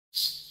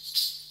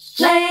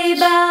Sleigh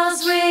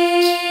bells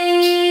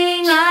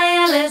ring, are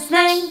you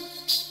listening?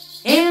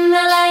 In the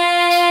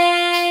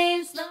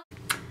lane.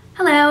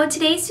 Hello,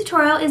 today's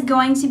tutorial is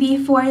going to be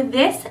for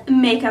this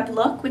makeup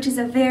look, which is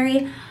a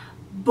very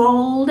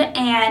bold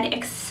and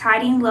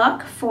exciting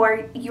look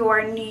for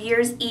your New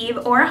Year's Eve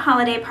or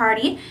holiday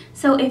party.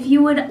 So if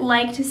you would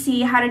like to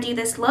see how to do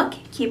this look,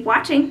 keep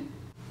watching.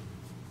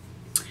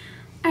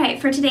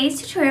 Alright, for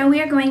today's tutorial we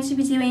are going to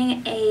be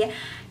doing a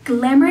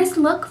glamorous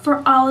look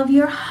for all of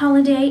your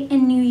holiday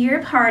and New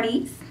Year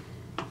parties.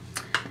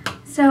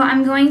 So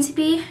I'm going to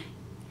be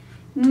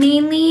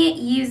mainly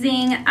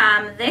using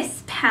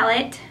this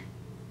palette.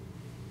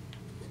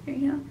 There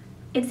you go.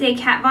 It's a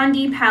Kat Von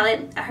D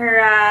palette,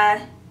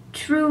 her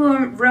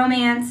True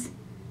Romance,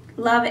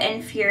 Love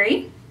and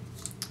Fury.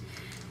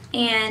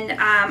 And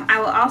I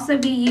will also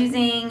be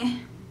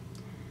using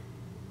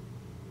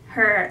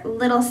her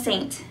Little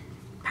Saint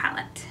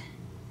palette,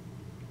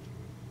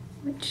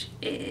 which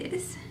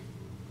is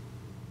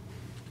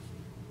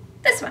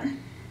this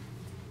one.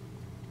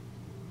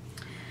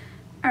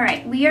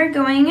 Alright, we are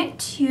going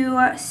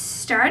to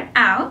start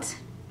out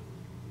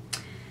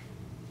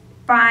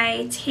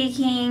by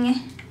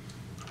taking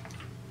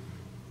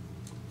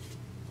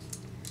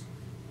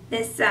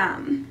this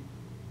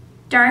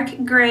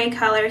dark gray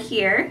color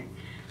here,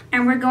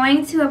 and we're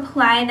going to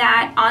apply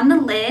that on the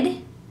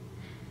lid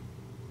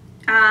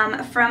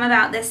from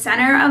about the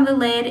center of the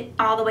lid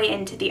all the way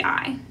into the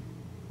eye.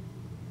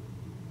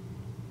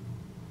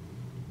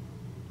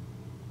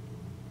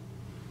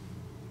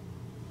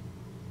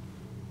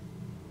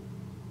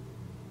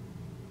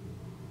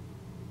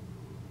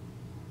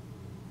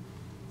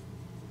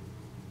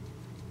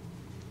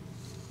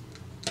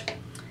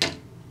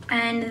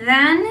 And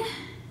then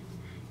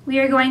we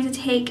are going to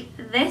take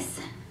this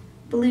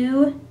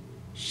blue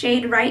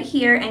shade right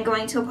here and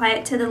going to apply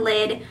it to the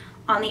lid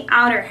on the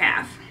outer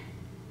half.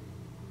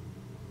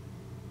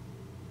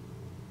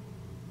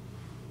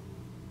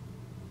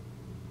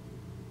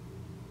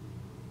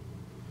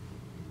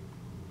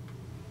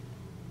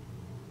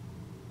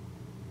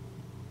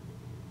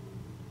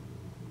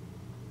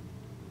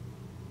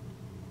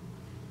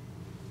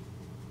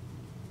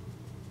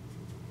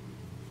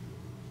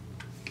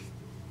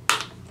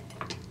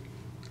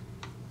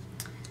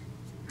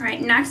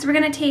 Alright, next we're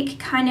going to take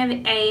kind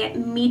of a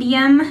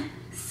medium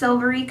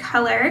silvery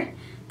color.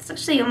 It's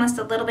actually almost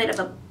a little bit of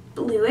a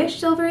bluish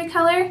silvery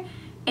color,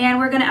 and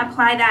we're going to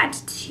apply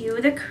that to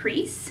the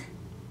crease.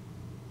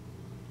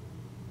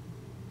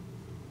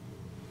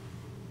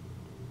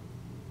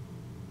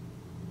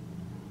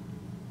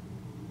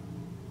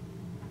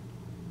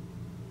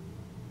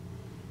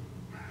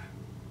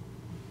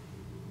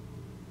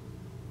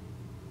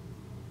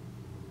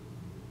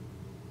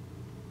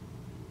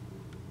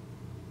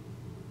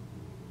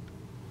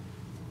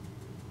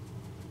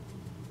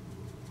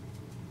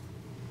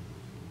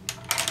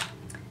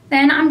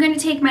 Then I'm going to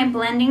take my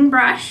blending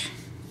brush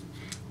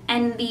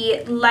and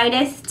the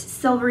lightest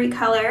silvery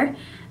color,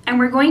 and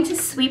we're going to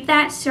sweep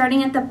that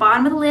starting at the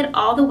bottom of the lid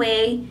all the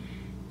way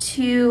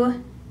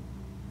to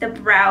the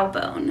brow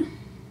bone.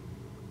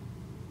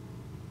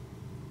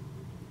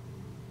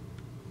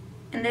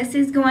 And this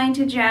is going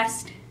to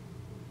just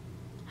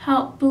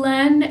help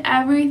blend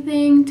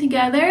everything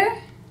together.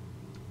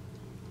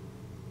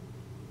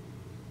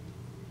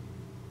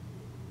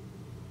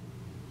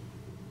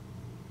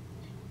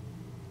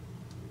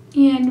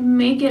 And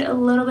make it a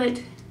little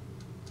bit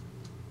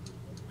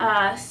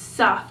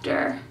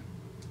softer,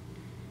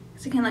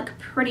 so it can look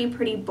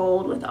pretty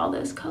bold with all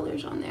those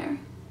colors on there.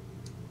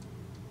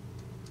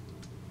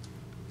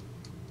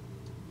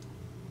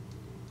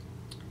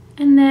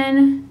 And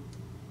then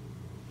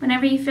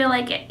whenever you feel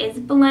like it is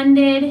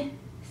blended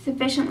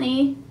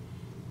sufficiently,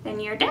 then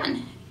you're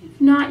done.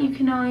 If not, you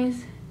can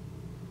always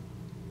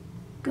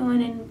go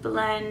in and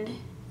blend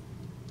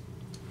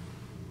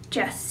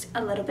just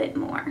a little bit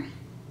more.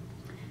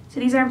 So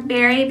these are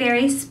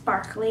very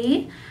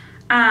sparkly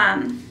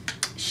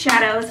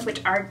shadows,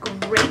 which are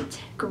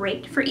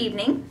great for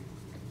evening.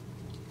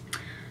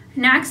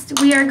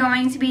 Next, we are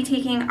going to be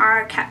taking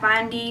our Kat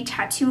Von D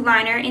tattoo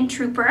liner in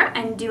Trooper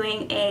and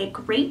doing a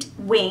great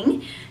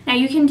wing. Now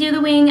you can do the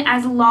wing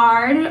as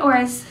large or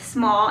as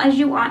small as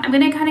you want. I'm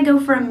going to kind of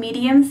go for a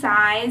medium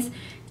size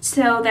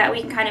so that we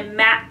can kind of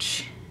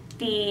match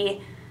the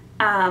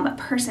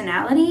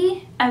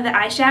personality of the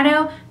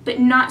eyeshadow, but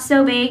not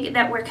so big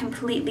that we're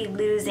completely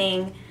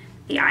losing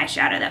the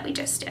eyeshadow that we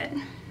just did.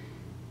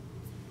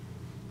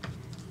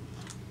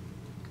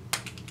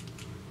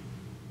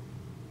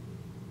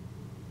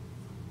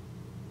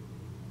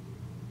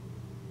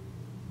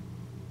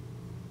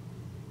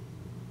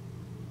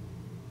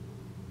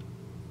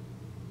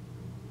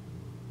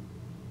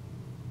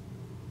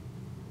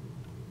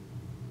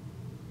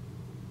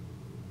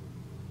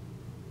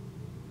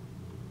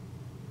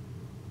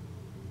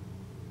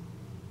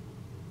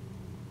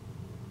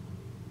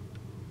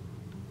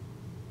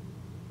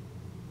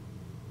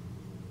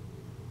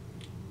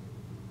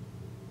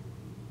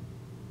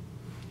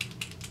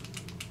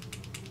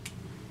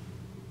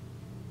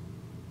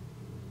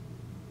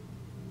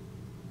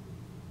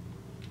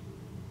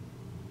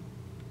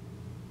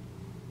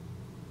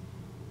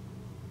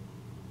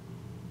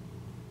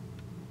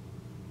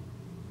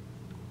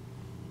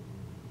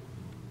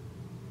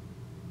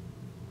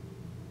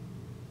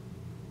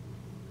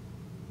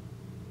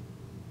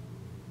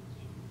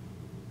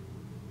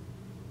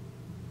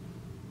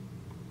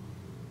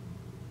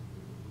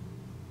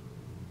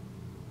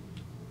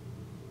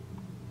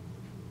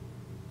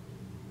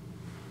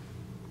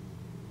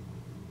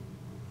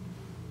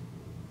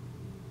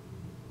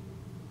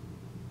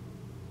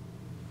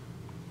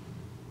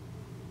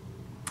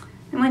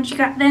 once you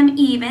got them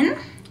even,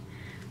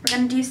 we're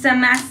going to do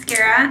some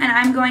mascara, and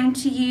I'm going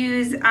to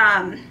use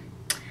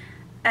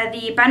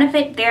the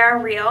Benefit They're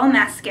Real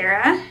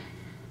mascara,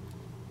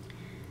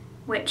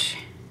 which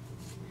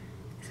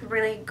is a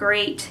really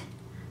great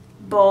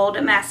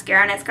bold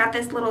mascara, and it's got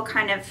this little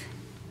kind of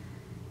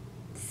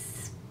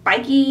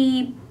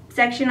spiky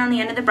section on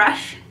the end of the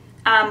brush,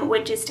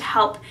 which is to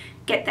help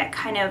get that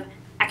kind of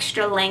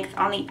extra length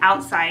on the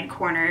outside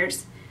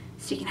corners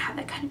so you can have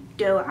that kind of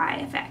doe eye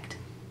effect.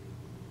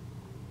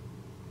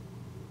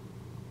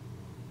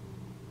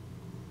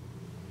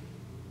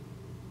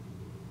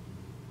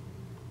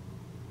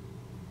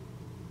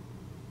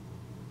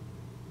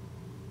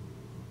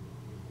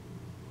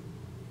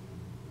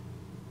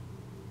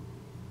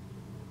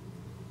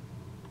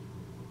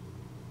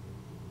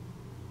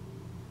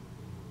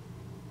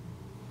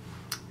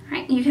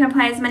 Alright, you can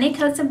apply as many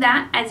coats of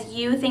that as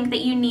you think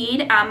that you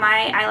need.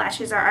 My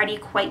eyelashes are already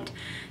quite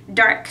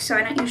dark, so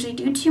I don't usually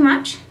do too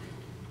much.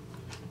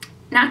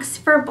 Next,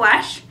 for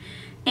blush,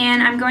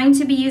 and I'm going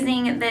to be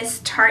using this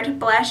Tarte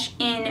blush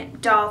in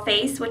Doll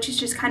Face, which is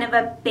just kind of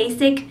a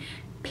basic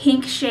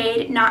pink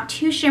shade, not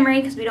too shimmery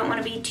because we don't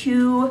want to be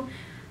too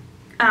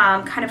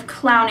kind of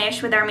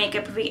clownish with our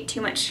makeup if we get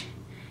too much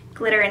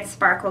glitter and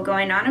sparkle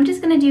going on. I'm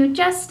just going to do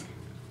just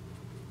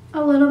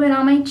a little bit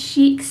on my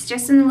cheeks,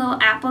 just in the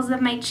little apples of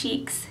my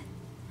cheeks,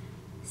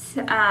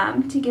 so,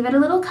 to give it a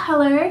little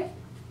color.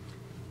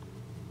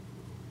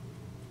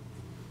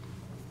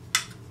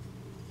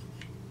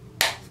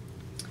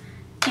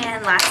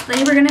 And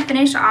lastly, we're going to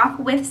finish off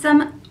with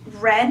some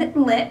red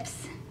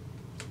lips.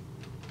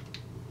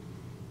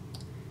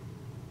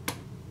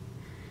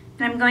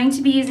 And I'm going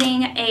to be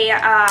using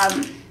a,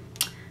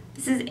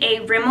 this is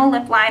a Rimmel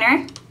lip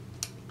liner.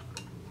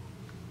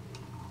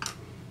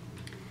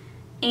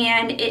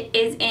 And it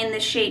is in the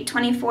shade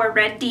 24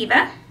 Red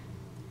Diva.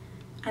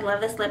 I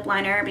love this lip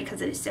liner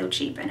because it is so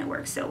cheap and it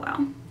works so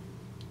well.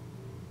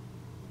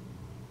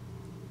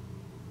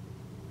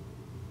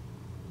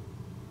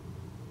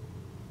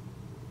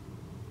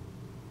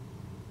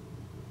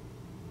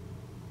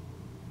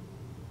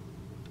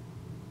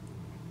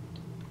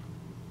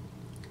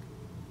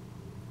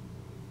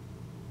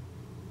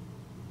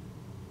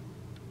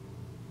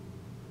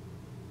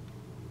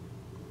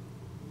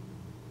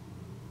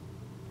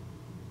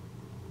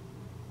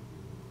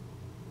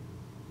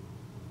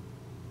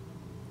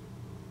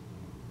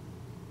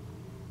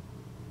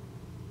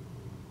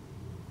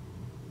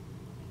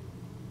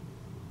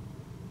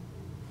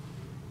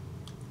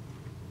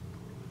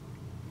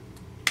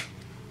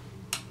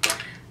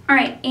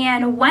 Alright,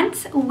 and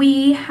once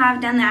we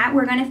have done that,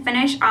 we're going to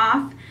finish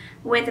off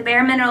with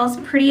Bare Minerals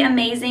Pretty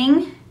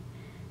Amazing,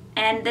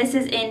 and this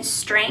is in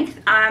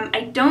Strength.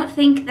 I don't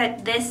think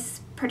that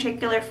this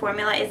particular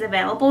formula is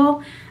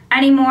available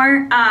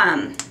anymore.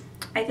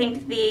 I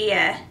think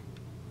the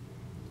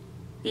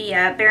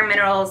Bare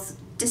Minerals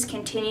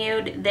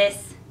discontinued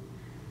this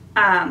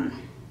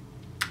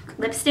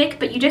lipstick,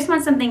 but you just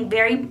want something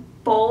very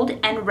bold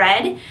and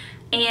red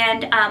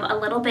and a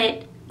little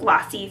bit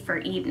glossy for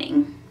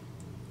evening.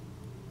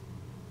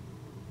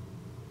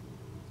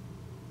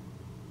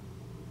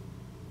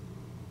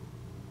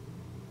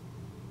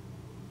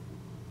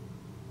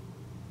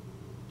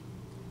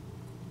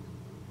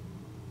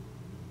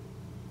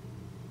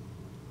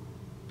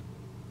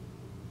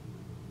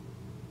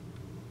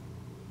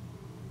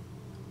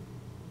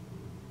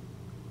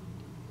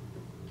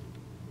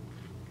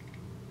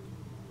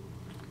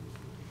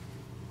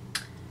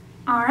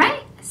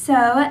 Alright,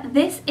 so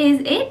this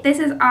is it. This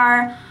is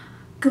our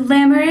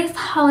glamorous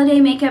holiday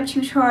makeup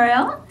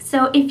tutorial.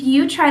 So if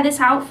you try this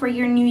out for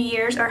your New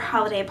Year's or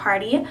holiday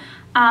party,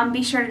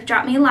 be sure to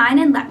drop me a line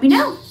and let me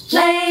know.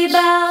 Sleigh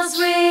bells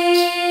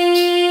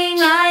ring,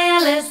 are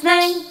you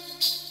listening?